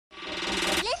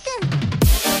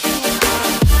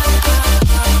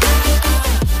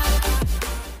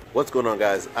What's going on,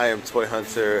 guys? I am Toy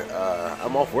Hunter.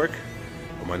 I'm off work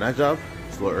on my night job.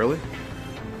 It's a little early.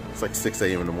 It's like 6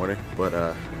 a.m. in the morning,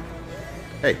 but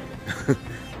hey.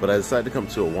 But I decided to come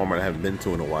to a Walmart I haven't been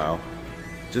to in a while,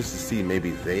 just to see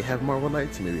maybe they have Marvel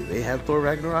Knights, maybe they have Thor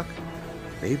Ragnarok,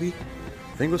 maybe.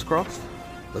 Fingers crossed.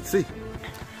 Let's see.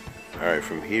 Alright,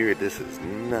 from here, this is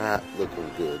not looking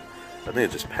good. I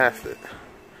think I just passed it.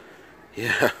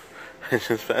 Yeah, I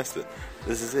just passed it.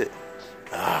 This is it.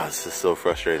 Ah, this is so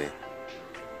frustrating.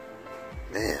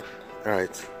 Man.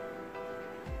 Alright.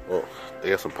 Well, they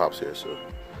got some pops here, so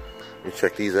let me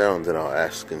check these out and then I'll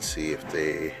ask and see if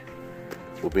they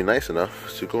will be nice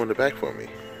enough to go in the back for me.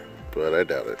 But I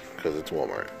doubt it, because it's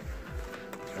Walmart.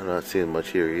 I'm not seeing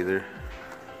much here either.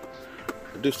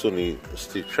 I do still need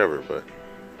Steve Trevor, but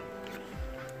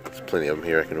there's plenty of them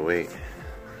here I can wait.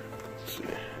 Let's see.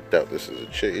 Doubt this is a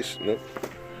chase. Nope.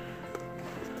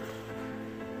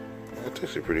 That's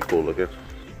actually pretty cool looking.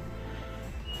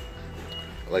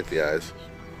 I like the eyes.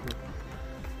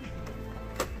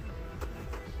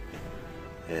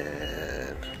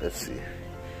 And let's see.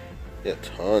 Yeah,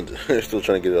 tons. They're still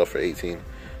trying to get it off for 18.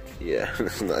 Yeah,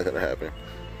 this is not gonna happen.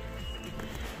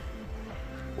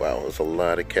 Wow, there's a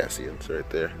lot of Cassians right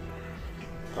there.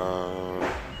 Alright,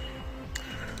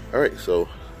 so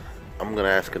I'm gonna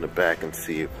ask in the back and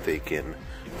see if they can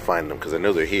find them, because I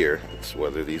know they're here. It's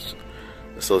whether these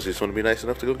associates want to be nice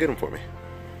enough to go get them for me.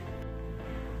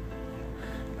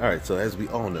 Alright, so as we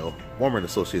all know, Walmart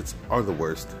associates are the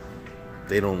worst.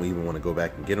 They don't even want to go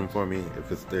back and get them for me.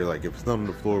 They're like, if it's not on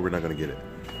the floor, we're not gonna get it.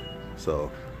 So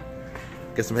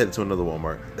guess I'm headed to another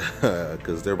Walmart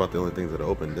because they're about the only things that are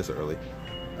open this early.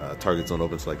 Target's don't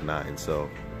open till like 9, so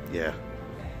yeah.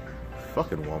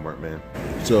 Fucking Walmart, man.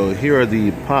 So here are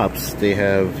the pops they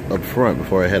have up front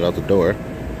before I head out the door.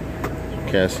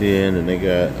 Cassian, and they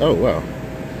got, oh wow.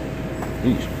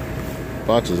 Eesh.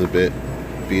 Box is a bit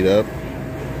beat up.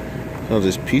 Sounds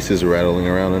just pieces rattling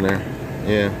around in there.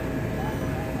 Yeah.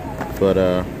 But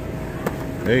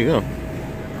there you go.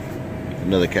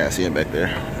 Another Cassian back there.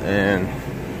 And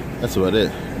that's about it.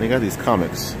 And they got these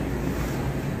comics.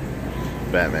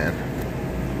 Batman.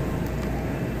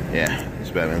 Yeah, it's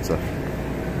Batman stuff.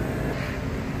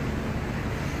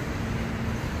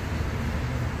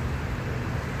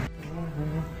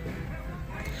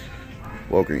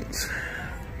 Walgreens.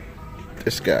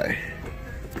 This guy.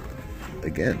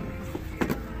 Again.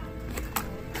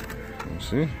 Let's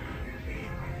see.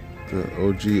 The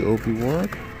OG Obi-Wan.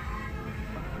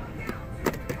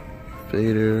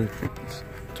 Vader.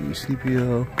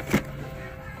 3CPO.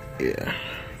 Yeah.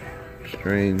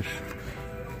 Strange.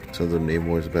 Tons of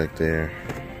Namors back there.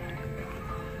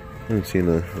 Haven't seen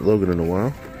a Logan in a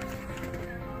while.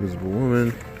 Invisible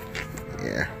Woman.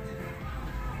 Yeah.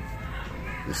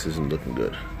 This isn't looking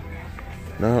good.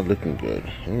 Not looking good.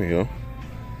 Here we go.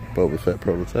 Boba Fett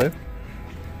prototype.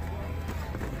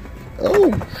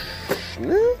 Oh,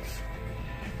 snaps.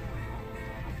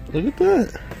 Look at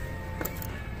that.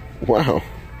 Wow.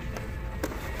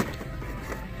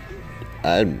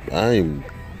 I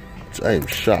am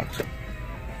shocked.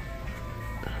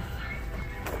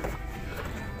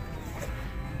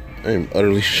 I am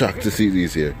utterly shocked to see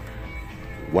these here.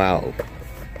 Wow.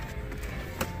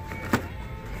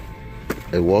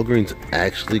 And Walgreens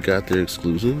actually got their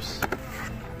exclusives.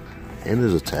 And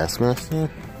there's a Taskmaster.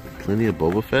 Plenty of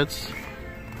Boba Fett's.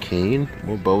 Kane.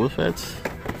 More Boba Fett's.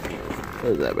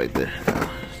 What is that right there?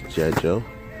 G.I. Joe.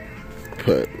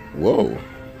 But, whoa.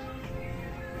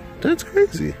 That's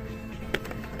crazy.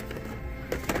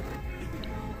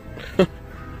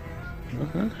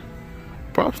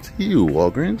 Props to you,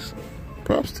 Walgreens.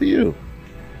 Props to you.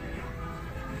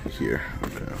 Here.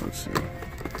 Okay, let's see.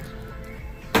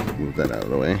 Move that out of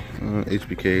the way.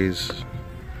 HBKs.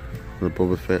 The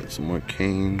Boba Fett. Some more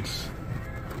Canes.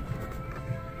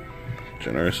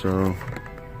 Jen Erso.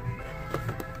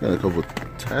 Got a couple of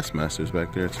Taskmasters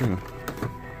back there too.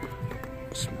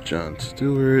 Some John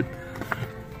Stewart.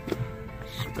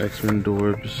 Some X-Men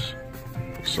Dorbs.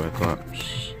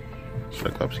 Cyclops.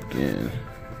 Cyclops again.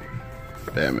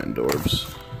 Batman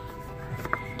Dorbs.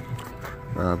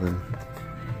 Robin.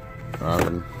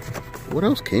 What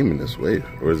else came in this wave?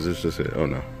 Or is this just it? Oh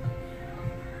no.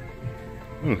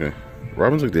 Okay.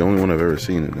 Robin's like the only one I've ever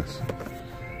seen in this.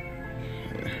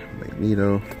 Yeah.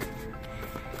 Magneto.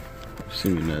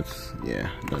 Assuming that's, yeah,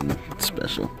 nothing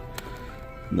special.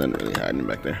 Nothing really hiding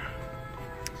back there.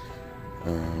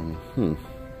 Oh.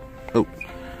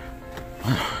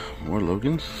 More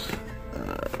Logans.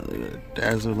 They got a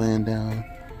Dazzler laying down.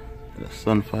 Got a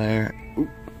Sunfire. Ooh,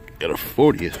 got a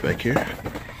 40th back here.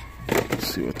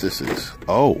 Let's see what this is.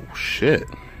 Oh, shit.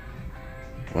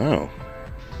 Wow.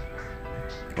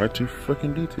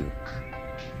 artoo-detoo.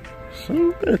 Son of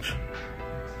a bitch.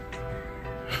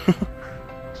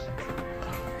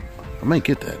 I might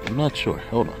get that. I'm not sure.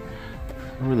 Hold on. I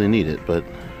don't really need it, but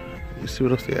let's see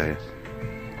what else they got here.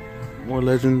 More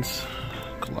Legends.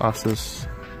 Colossus.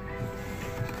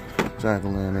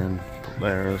 Jack-o'-lantern.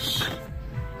 Polaris.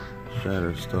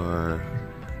 Shatterstar.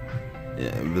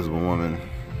 Yeah, Invisible Woman.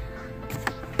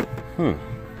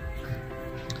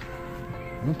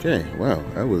 Okay, wow.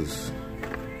 I was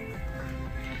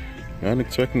not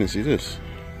expecting to see this.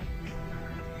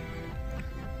 I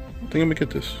think I'm gonna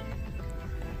get this.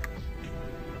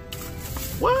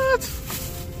 What?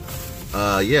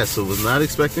 Yeah, so was not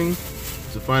expecting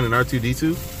to find an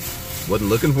artoo-detoo. Wasn't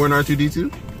looking for an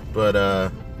artoo-detoo, but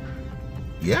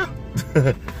yeah.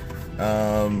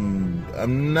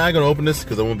 I'm not gonna open this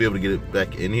because I won't be able to get it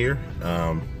back in here.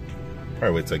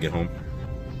 Probably wait till I get home,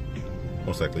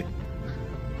 most likely.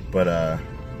 But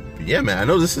yeah, man, I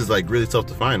know this is like really tough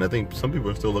to find. I think some people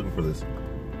are still looking for this.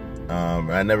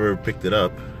 I never picked it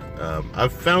up.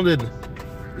 I've found it.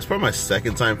 It's probably my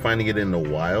second time finding it in the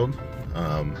wild.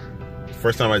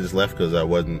 First time I just left because I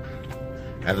wasn't,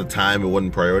 at the time it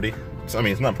wasn't priority. So, I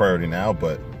mean, it's not priority now,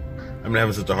 but I've been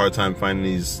having such a hard time finding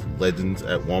these Legends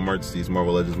at Walmarts, these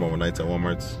Marvel Legends, Marvel Knights at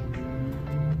Walmarts.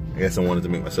 I guess I wanted to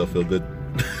make myself feel good.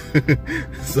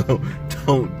 So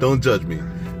don't judge me.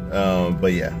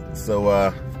 But yeah,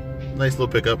 so nice little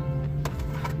pickup.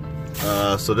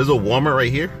 So there's a Walmart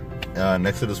right here,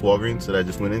 next to this Walgreens that I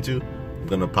just went into. I'm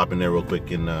gonna pop in there real quick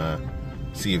and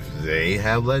see if they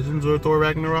have Legends or Thor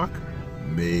Ragnarok.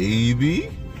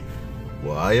 Maybe.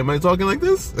 Why am I talking like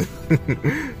this?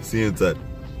 See you inside.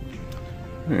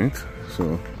 Alright,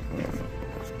 so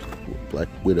Black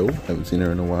Widow, haven't seen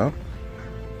her in a while.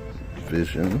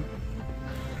 Vision.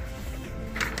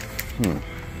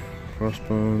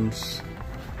 Crossbones.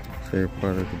 Favorite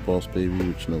part of the Boss Baby,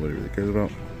 which nobody really cares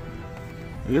about.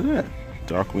 Look at that.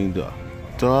 Darkwing Duck.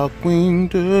 Darkwing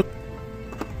Duck.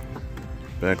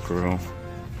 Batgirl.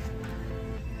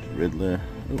 Riddler.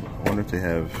 Ooh, I wonder if they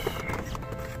have.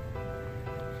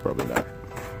 Probably not.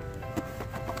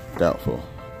 Doubtful.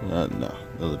 No,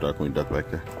 another Darkwing Duck back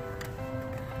there.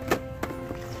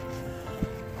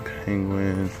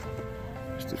 Penguin.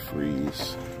 Mr.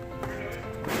 Freeze.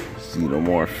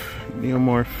 Xenomorph.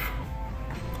 Neomorph.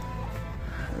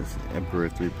 That's the Emperor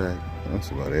 3-pack.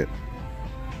 That's about it.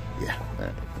 Yeah,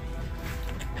 that.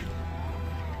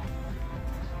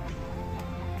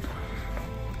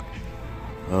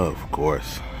 Of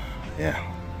course. Yeah.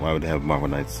 Why would they have Marvel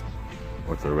Knights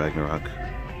or Thor Ragnarok?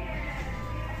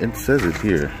 It says it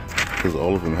here because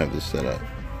all of them have this set up.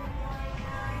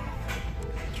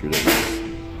 It's ridiculous.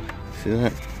 See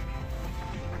that?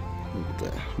 Look at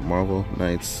that. Marvel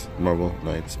Knights, Marvel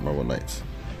Knights, Marvel Knights.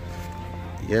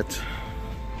 Yet,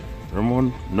 there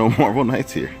are no Marvel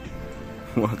Knights here.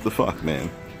 What the fuck, man?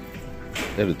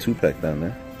 They have a 2-pack down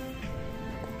there.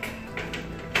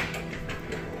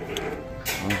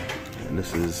 And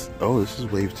this is, this is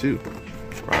wave 2.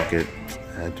 Rocket.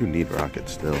 I do need Rocket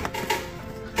still.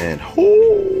 And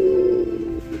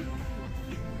oh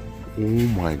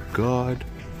my god.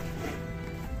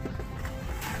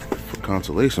 For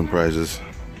consolation prizes.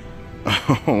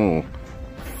 Oh,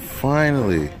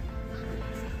 finally.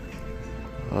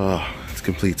 It's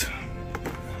complete.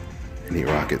 I need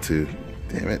Rocket too.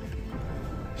 Damn it.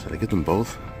 Should I get them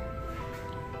both?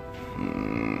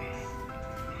 I'm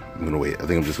gonna wait. I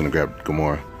think I'm just gonna grab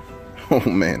Gamora. Oh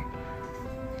man.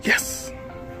 Yes!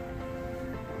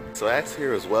 So Axe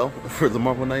here as well for the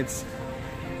Marvel Knights.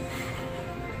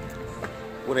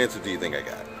 What answer do you think I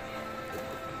got?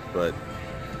 But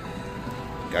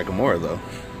got Gamora though.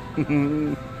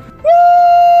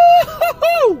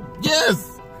 Woo!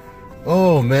 Yes!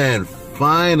 Oh man,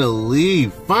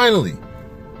 finally!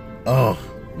 Oh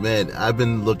man, I've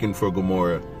been looking for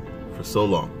Gamora for so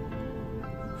long.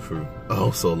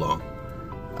 So long.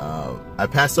 I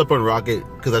passed up on Rocket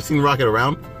because I've seen Rocket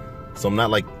around, so I'm not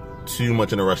like too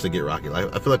much in a rush to get Rocket.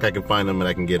 I feel like I can find him and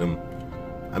I can get him.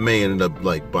 I may end up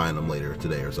like buying them later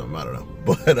today or something. I don't know.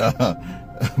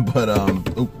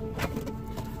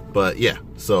 But yeah.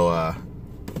 So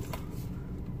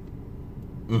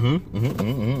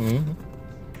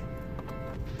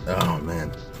Oh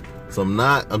man. So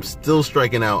I'm still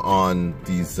striking out on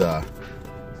these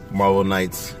Marvel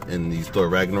Knights and these Thor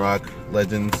Ragnarok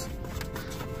Legends.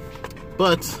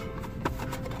 But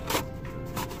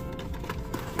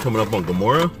coming up on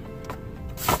Gamora,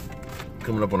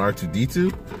 coming up on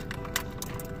artoo-detoo.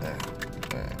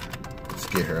 Let's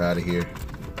get her out of here.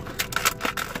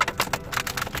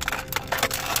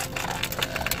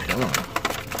 Come on.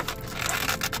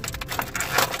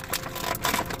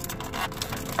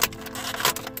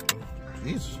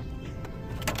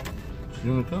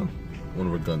 You wanna come? One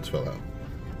of her guns fell out.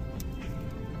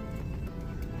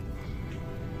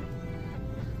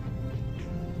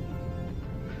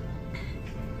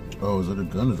 Oh, is that a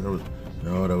gun?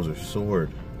 No, that was her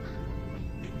sword.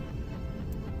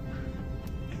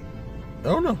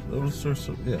 Oh no, that was her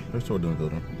sword. Yeah, her sword didn't go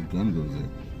down. The gun goes there.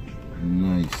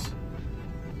 Nice.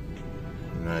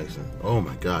 Nice. Oh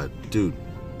my god, dude.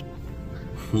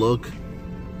 Look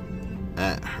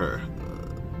at her.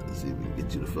 Let's see if we can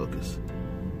get you to focus.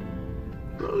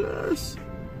 Focus.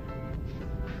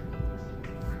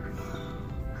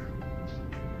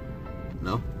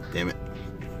 No? Damn it.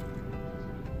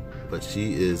 But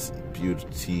she is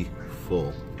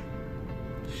beautiful.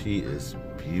 She is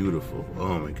beautiful.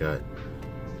 Oh my god.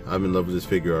 I'm in love with this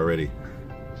figure already.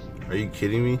 Are you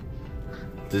kidding me?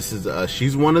 This is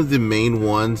she's one of the main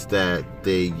ones that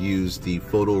they use the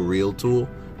photo reel tool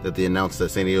that they announced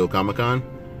at San Diego Comic-Con.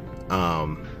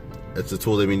 It's a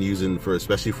tool they've been using for,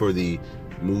 especially for the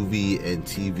movie and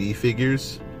TV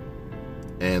figures,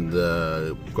 and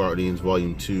the Guardians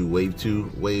Volume 2, Wave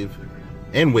 2,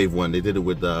 and Wave 1. They did it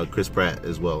with Chris Pratt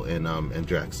as well, and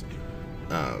Drax.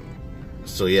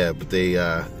 So yeah, but they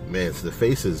man, so the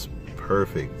face is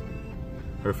perfect.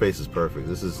 Her face is perfect.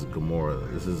 This is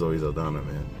Gamora. This is Zoe Saldana,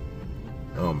 man.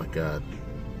 Oh my god.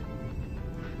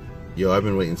 Yo, I've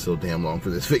been waiting so damn long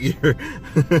for this figure.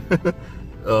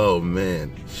 Oh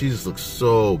man, she just looks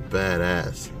so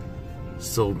badass.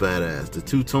 So badass. The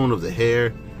two-tone of the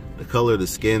hair, the color of the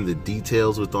skin, the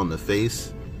details on the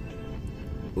face,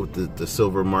 with the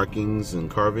silver markings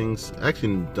and carvings. I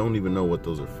actually don't even know what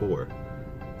those are for.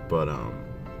 But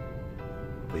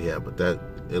yeah, but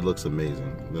it looks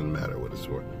amazing. Doesn't matter what it's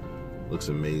for. Looks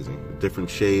amazing. A different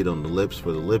shade on the lips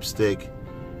for the lipstick,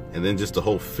 and then just the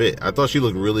whole fit. I thought she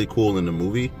looked really cool in the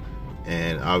movie,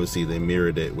 and obviously they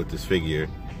mirrored it with this figure.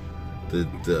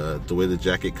 The way the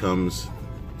jacket comes,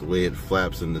 the way it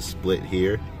flaps, and the split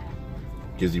here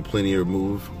gives you plenty of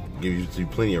gives you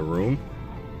plenty of room.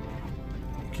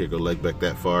 You can't go leg back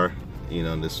that far. You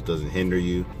know, this doesn't hinder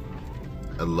you.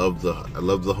 I love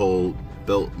the whole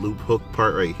belt loop hook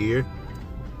part right here.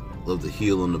 Love the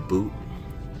heel on the boot.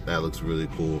 That looks really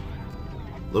cool.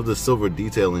 Love the silver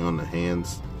detailing on the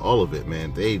hands. All of it,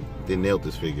 man. They nailed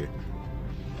this figure.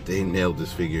 They nailed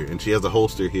this figure. And she has a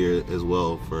holster here as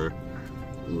well for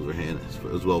her hand,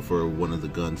 as well for one of the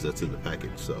guns that's in the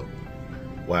package. So,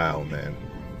 wow, man.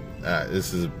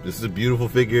 This is a beautiful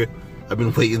figure. I've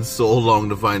been waiting so long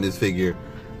to find this figure.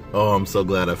 Oh, I'm so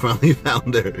glad I finally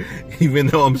found her. Even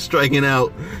though I'm striking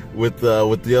out with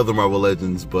the other Marvel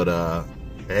Legends, but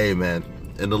hey, man,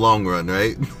 in the long run,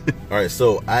 right? All right,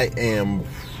 so I am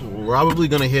probably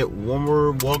gonna hit one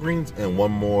more Walgreens and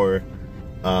one more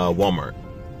Walmart,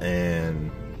 and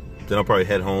then I'll probably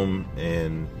head home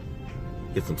and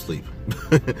get some sleep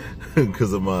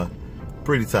because I'm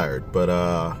pretty tired. But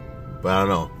I don't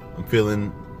know. I'm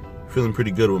feeling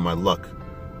pretty good with my luck,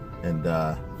 and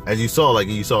as you saw, like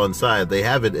you saw inside, they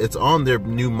have it. It's on their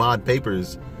new mod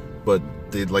papers, but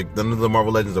none of the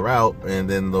Marvel Legends are out. And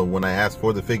then when I asked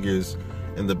for the figures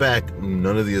in the back,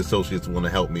 none of the associates want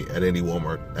to help me at any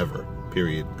Walmart ever.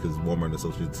 Period. Because Walmart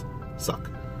associates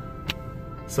suck.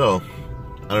 So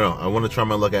I don't know. I want to try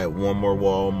my luck at one more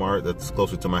Walmart that's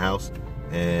closer to my house,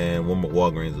 and one more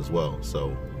Walgreens as well.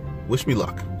 So wish me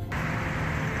luck.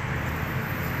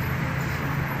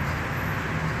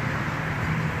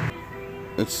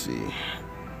 Let's see.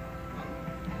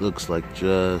 Looks like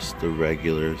just the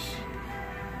regulars.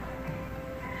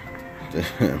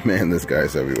 Man, this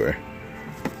guy's everywhere.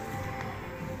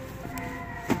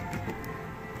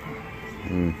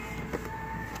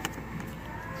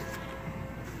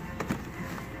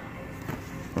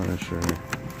 Punisher.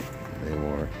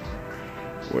 Namor.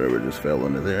 Whatever just fell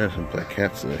under there. Some black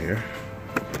cats in here.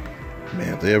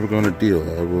 Man, if they ever going to deal,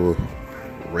 I will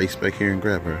race back here and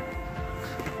grab her.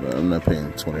 But I'm not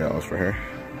paying $20 for her.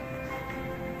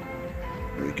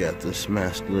 We got this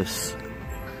maskless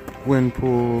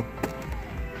Windpool,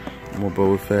 more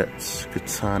Boba Fett's,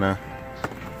 Katana,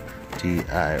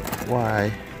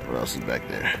 DIY. What else is back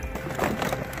there?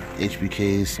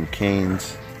 HBKs, some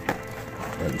canes,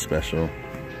 nothing special.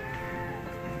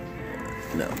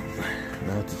 No,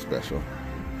 nothing special.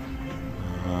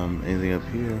 Anything up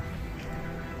here?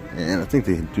 And I think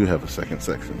they do have a second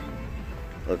section.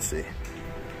 Let's see.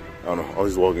 I don't know, all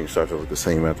these Walgreens start to look the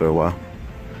same after a while.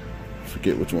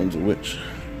 Forget which ones are which.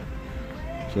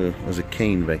 So there's a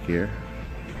cane back here.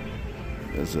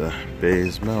 There's a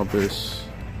Baze Malbus,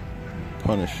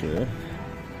 Punisher,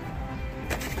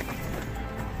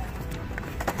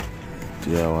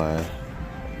 DIY,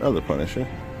 another Punisher,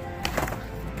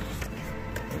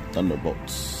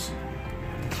 Thunderbolts,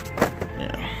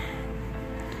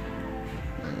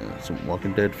 some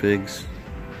Walking Dead figs.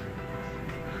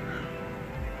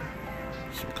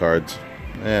 Some cards.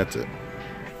 That's it.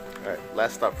 Alright,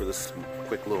 last stop for this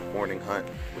quick little morning hunt,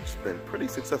 which has been pretty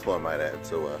successful, I might add.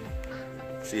 So,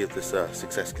 see if this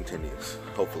success continues.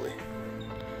 Hopefully.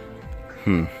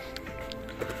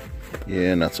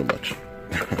 Yeah, not so much.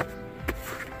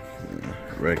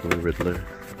 Regular Riddler.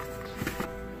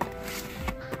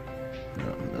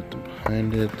 No, nothing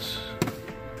behind it.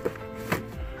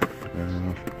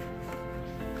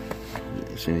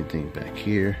 Is anything back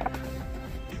here?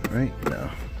 Right? No.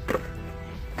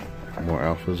 More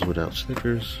alphas without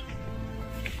stickers.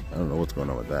 I don't know what's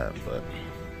going on with that, but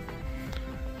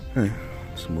alright,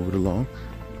 let's move it along.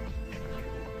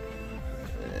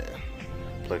 Yeah.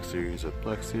 Black Series of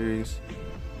Black Series.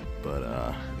 But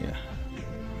yeah.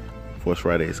 Force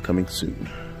Friday is coming soon.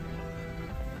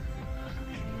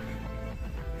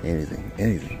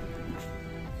 Anything.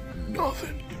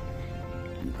 Nothing.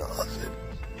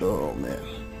 Oh man.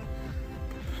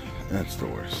 That's the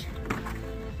worst.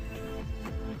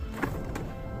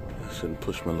 I shouldn't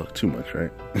push my luck too much,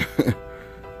 right?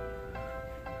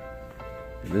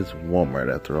 It is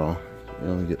Walmart after all.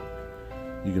 You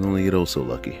can only get oh so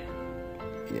lucky.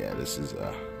 Yeah, this is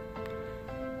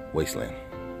Wasteland.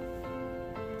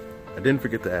 I didn't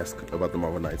forget to ask about the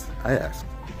Marvel Knights. I asked.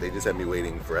 They just had me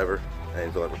waiting forever. I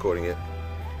didn't feel like recording it.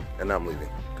 And now I'm leaving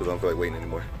because I don't feel like waiting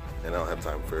anymore. And I don't have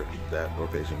time for that or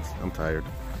patience. I'm tired.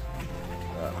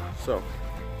 So,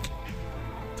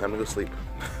 time to go sleep.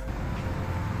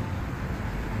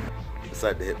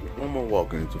 Decided to hit one more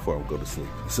Walgreens before I go to sleep.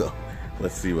 So,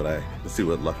 let's see what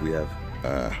luck we have.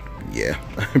 Yeah,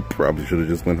 I probably should have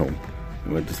just went home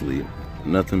and went to sleep.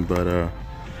 Nothing but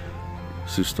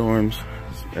Sue Storms,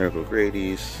 Eric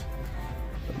O'Grady's,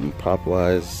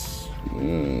 Popwise.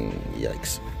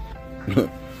 Yikes.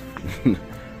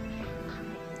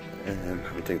 And I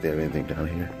don't think they have anything down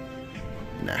here.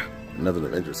 Nah, nothing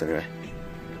of interest anyway.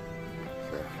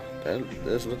 So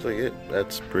this looks like it.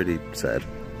 That's pretty sad.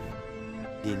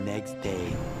 The next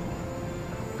day.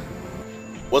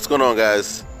 What's going on,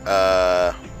 guys?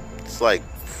 It's like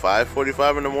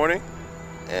 5:45 in the morning,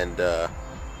 and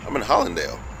I'm in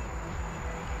Hollandale.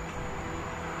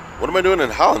 What am I doing in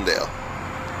Hollandale?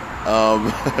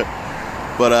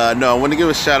 But no, I want to give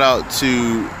a shout out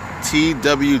to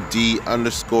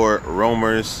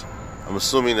TWD_Roamers. I'm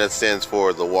assuming that stands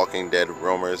for The Walking Dead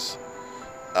Roamers.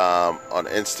 On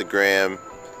Instagram,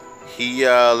 he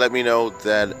let me know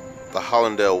that the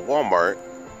Hollandale Walmart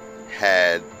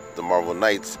had the Marvel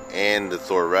Knights and the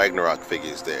Thor Ragnarok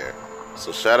figures there.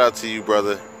 So shout out to you,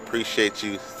 brother. Appreciate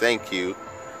you. Thank you.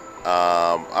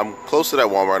 I'm close to that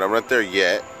Walmart. I'm not there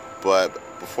yet, but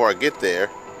before I get there,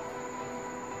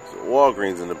 there's a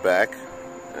Walgreens in the back.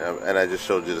 And I just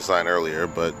showed you the sign earlier,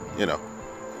 but you know,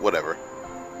 whatever.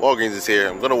 Walgreens is here.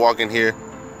 I'm gonna walk in here,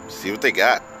 see what they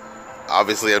got.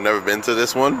 Obviously, I've never been to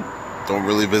this one. Don't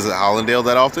really visit Hollandale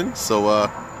that often, so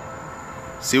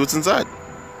see what's inside.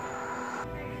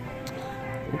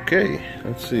 Okay,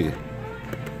 let's see.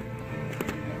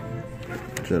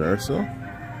 Jet Ursa.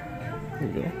 There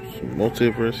we go. Some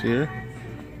multiverse here.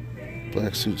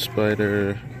 Black Suit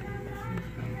Spider.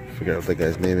 Forgot what that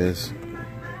guy's name is.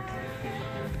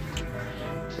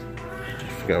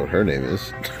 Forgot what her name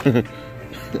is.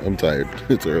 I'm tired.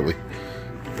 It's early.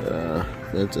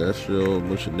 That's Astro. A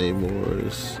bunch of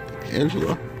Namors.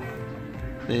 Angela.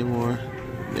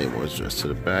 Namor's dressed to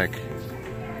the back.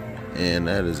 And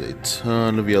that is a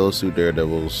ton of Yellow Suit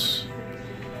Daredevils.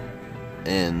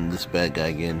 And this bad guy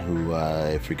again, who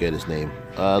I forget his name.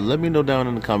 Let me know down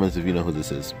in the comments if you know who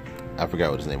this is. I forgot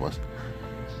what his name was.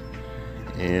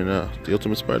 And the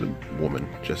Ultimate Spider-Woman,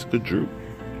 Jessica Drew.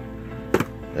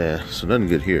 Yeah, so nothing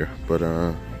good here, but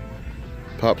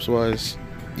pops wise,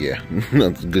 yeah,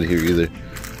 nothing good here either.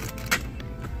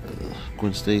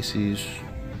 Gwen Stacy's,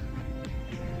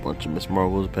 bunch of Miss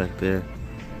Marvels back there.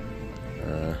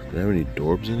 Do they have any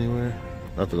Dorbs anywhere?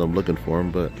 Not that I'm looking for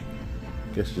them, but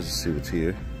I guess just to see what's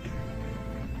here.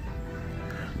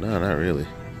 No, not really.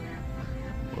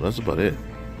 Well, that's about it.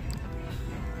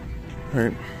 All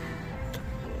right,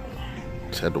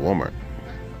 let's head to Walmart.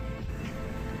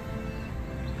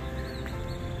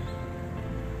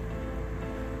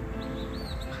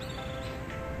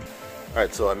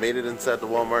 Alright, so I made it inside the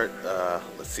Walmart.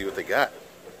 Let's see what they got.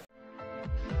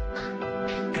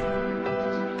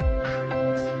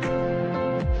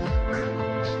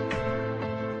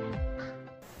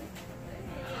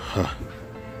 Huh.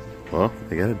 Well,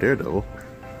 they got a Daredevil.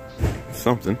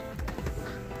 Something.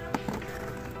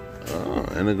 Oh,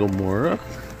 and a Gamora.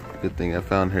 Good thing I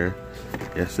found her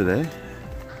yesterday.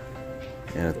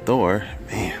 And a Thor.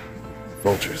 Man,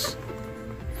 vultures.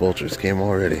 Vultures came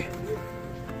already.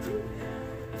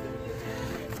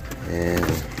 And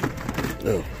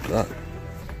oh god.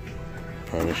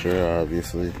 Punisher,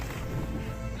 obviously.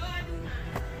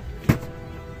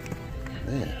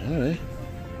 Man, alright.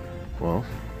 Well,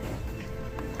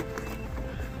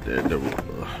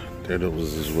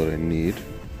 Daredevils is what I need.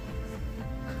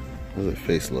 How does that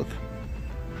face look?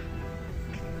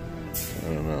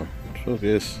 I don't know.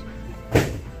 Focus.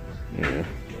 Yeah.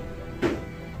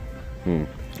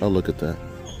 I'll look at that.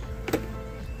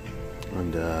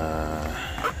 And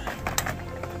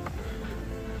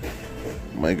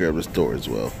might grab this Thor as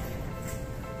well.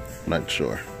 Not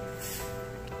sure.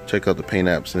 Check out the paint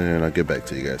apps and then I'll get back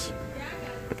to you guys.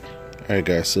 Alright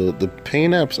guys, so the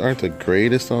paint apps aren't the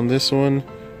greatest on this one,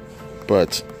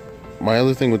 but my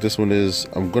other thing with this one is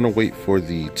I'm gonna wait for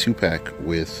the 2-pack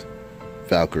with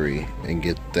Valkyrie and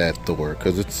get that Thor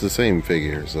because it's the same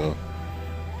figure, so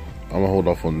I'm gonna hold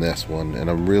off on this one. And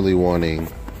I'm really wanting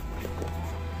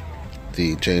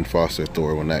the Jane Foster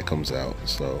Thor when that comes out.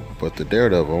 So, but the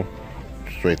Daredevil,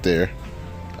 just right there,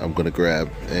 I'm gonna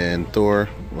grab, and Thor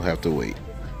will have to wait.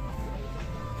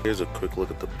 Here's a quick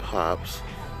look at the pops.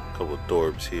 A couple of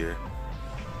Thorbs here.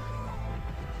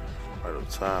 Right on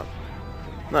top.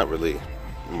 Not really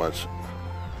much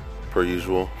per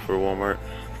usual for Walmart.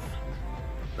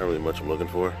 Not really much I'm looking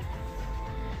for.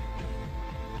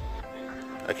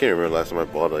 I can't remember the last time I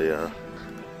bought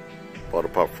a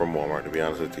pop from Walmart, to be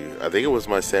honest with you. I think it was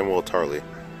my Samuel Tarly.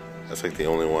 That's like the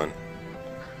only one.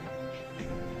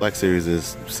 Black Series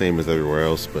is same as everywhere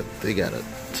else, but they got a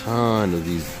ton of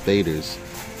these Vaders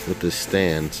with this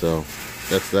stand, so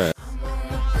that's that.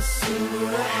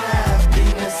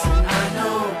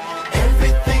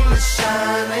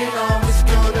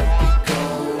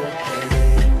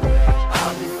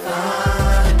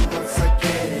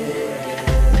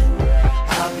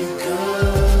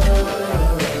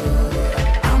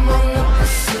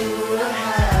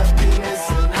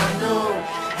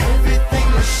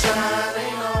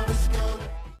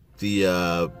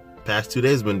 The past 2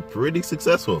 days have been pretty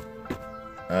successful.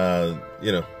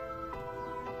 You know,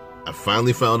 I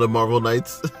finally found a Marvel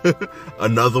Knights,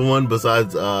 another one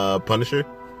besides Punisher.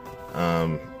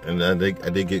 And I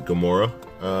did get Gamora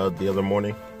the other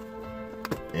morning.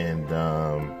 And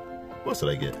what else did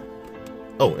I get?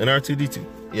 Oh, an artoo-detoo.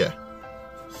 Yeah.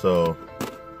 So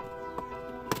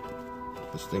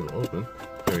this thing will open.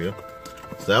 There we go.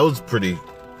 So that was pretty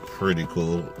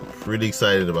cool. Pretty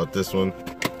excited about this one.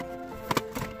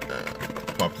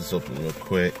 Pop this open real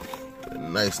quick. A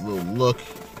nice little look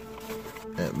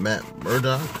at Matt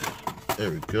Murdock.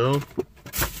 There we go.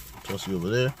 Toss you over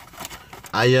there.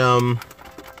 I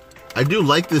do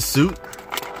like this suit.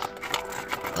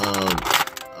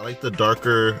 I like the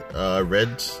darker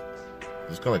reds.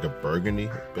 It's kind of like a burgundy,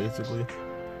 basically.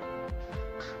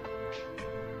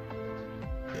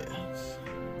 Yeah.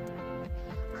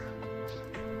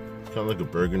 It's kind of like a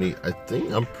burgundy.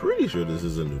 I'm pretty sure this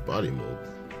is a new body mold.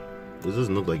 This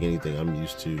doesn't look like anything I'm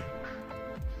used to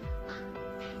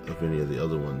of any of the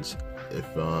other ones. If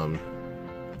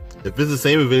it's the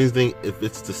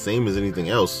same as anything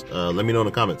else, let me know in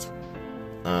the comments.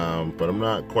 But I'm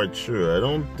not quite sure. I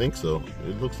don't think so.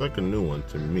 It looks like a new one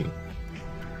to me.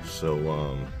 So,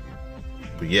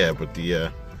 but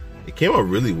it came out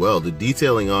really well. The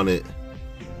detailing on it,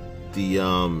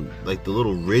 like the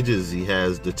little ridges he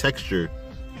has, the texture.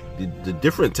 The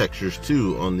different textures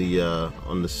too on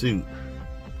the suit,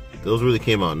 those really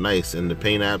came out nice. And the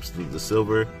paint apps, the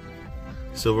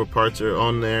silver parts are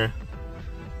on there.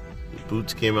 The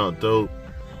boots came out dope.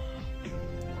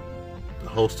 The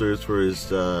holsters for his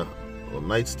little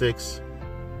nightsticks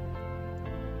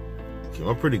came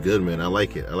out pretty good, man. I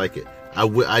like it.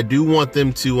 I do want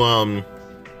them to and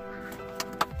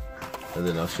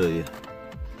then I'll show you.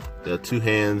 They got 2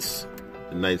 hands,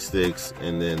 the nightsticks,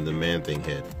 and then the man thing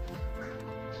head,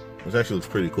 which actually looks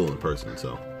pretty cool in person.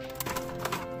 So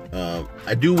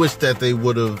I do wish that they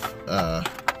would have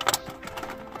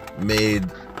made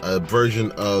a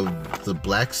version of the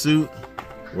black suit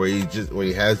where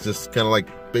he has just kind of like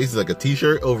basically like a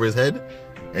t-shirt over his head,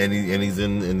 and he's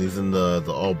in the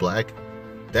all black.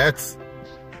 That's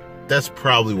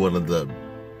probably one of the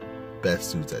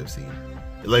best suits I've seen.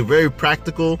 Like very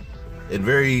practical and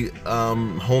very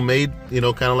homemade, you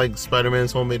know, kind of like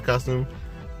Spider-Man's homemade costume.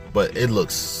 But it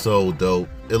looks so dope.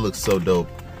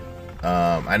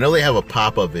 I know they have a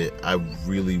pop of it. I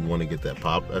really want to get that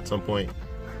pop at some point.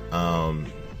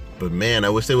 But man, I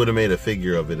wish they would have made a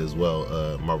figure of it as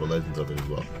well, Marvel Legends of it as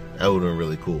well. That would have been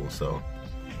really cool. So,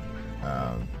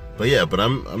 but yeah, but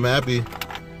I'm happy.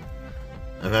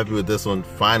 I'm happy with this one.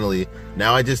 Finally,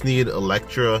 now I just need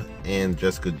Elektra and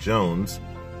Jessica Jones,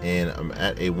 and I'm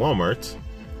at a Walmart.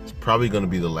 It's probably going to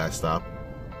be the last stop.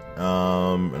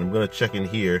 And I'm going to check in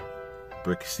here.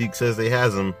 Brickseek says they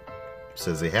has them.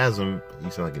 Says they has them.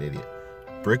 You sound like an idiot.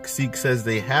 Brickseek says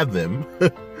they have them.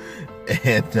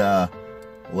 And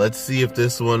let's see if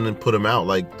this one put them out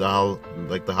like the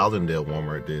Hollandale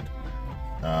Walmart did.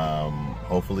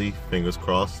 Hopefully, fingers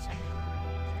crossed.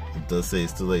 It does say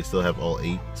they still have all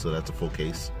 8, so that's a full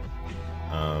case.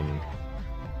 I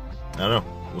don't know.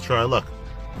 We'll try our luck.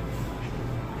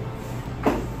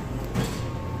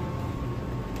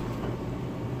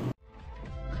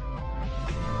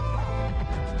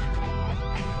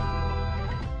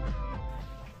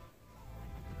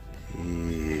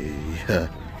 Yeah.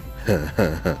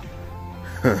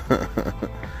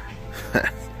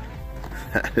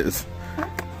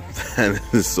 That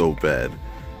is so bad.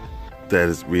 That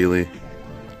is really,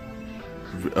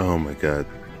 oh my god,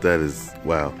 that is,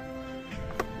 wow.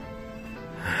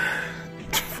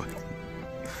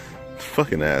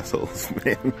 Fucking assholes,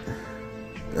 man.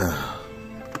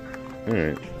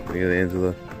 Alright, we got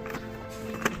Angela.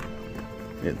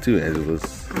 We got 2 Angelas.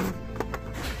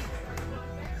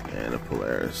 And a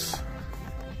Polaris.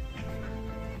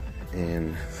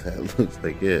 And that looks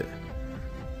like it.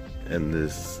 And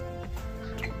this,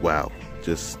 wow,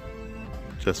 just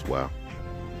wow.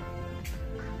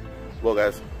 Well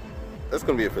guys, that's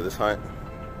gonna be it for this hunt.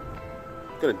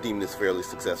 I'm gonna deem this fairly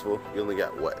successful. We only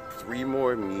got what, 3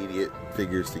 more immediate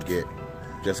figures to get.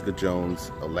 Jessica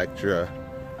Jones, Elektra,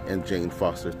 and Jane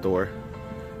Foster Thor.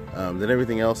 Then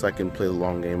everything else I can play the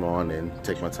long game on and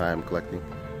take my time collecting.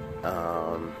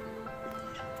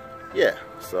 Yeah,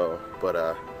 so, but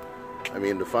I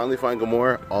mean, to finally find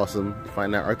Gamora, awesome. To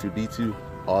find that artoo-detoo,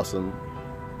 awesome.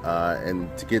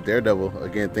 And to get Daredevil,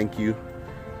 again, thank you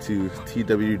to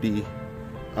TWD_Romers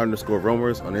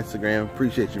on Instagram.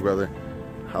 Appreciate you, brother.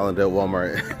 Hollandale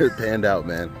Walmart panned out,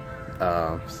 man.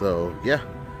 So yeah,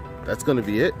 that's gonna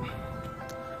be it.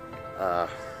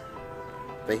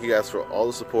 Thank you guys for all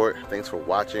the support. Thanks for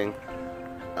watching.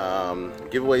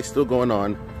 Giveaway still going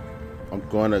on. I'm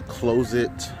going to close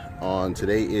it on,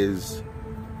 today is,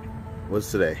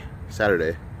 what's today?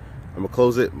 Saturday. I'm gonna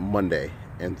close it Monday,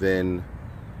 and then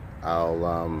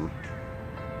I'll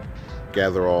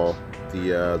gather all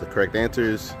the correct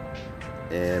answers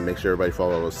and make sure everybody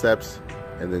follow those steps,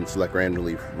 and then select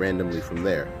randomly from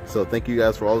there. So thank you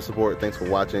guys for all the support. Thanks for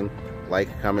watching. Like,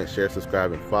 comment, share,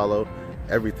 subscribe, and follow.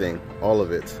 Everything, all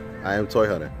of it. I am Toy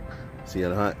Hunter. See you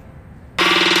in the hunt.